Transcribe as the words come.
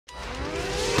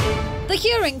The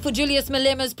hearing for Julius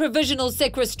Malema's provisional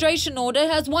sequestration order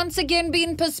has once again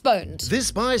been postponed.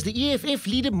 This buys the EFF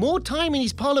leader more time in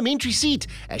his parliamentary seat,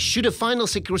 as should a final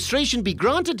sequestration be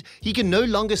granted, he can no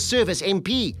longer serve as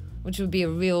MP. Which would be a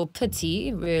real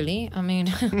pity, really. I mean,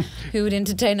 who would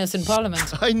entertain us in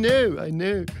Parliament? I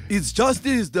know. It's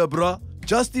justice, Deborah.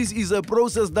 Justice is a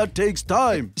process that takes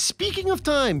time. Speaking of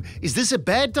time, is this a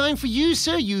bad time for you,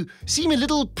 sir? You seem a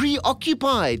little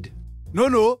preoccupied.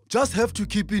 No, just have to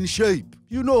keep in shape.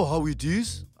 You know how it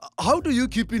is. How do you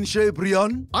keep in shape,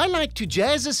 Rian? I like to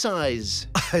jazzercise.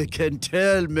 I can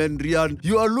tell, man, Rian.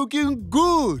 You are looking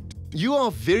good. You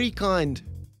are very kind.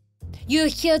 You're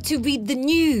here to read the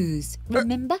news,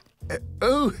 remember?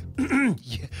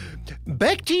 Yeah.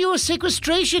 Back to your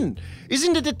sequestration.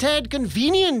 Isn't it a tad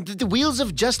convenient that the wheels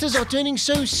of justice are turning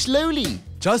so slowly?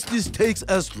 Justice takes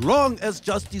as long as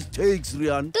justice takes,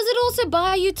 Rian. Does it also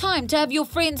buy you time to have your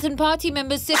friends and party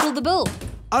members settle the bill?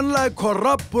 Unlike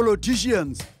corrupt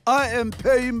politicians, I am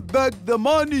paying back the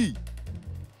money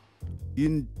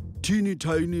in teeny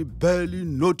tiny, barely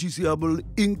noticeable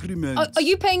increments. Are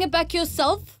you paying it back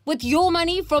yourself with your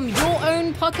money from your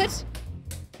own pocket?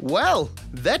 Well,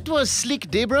 that was slick,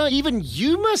 Deborah. Even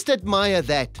you must admire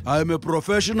that. I'm a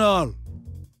professional.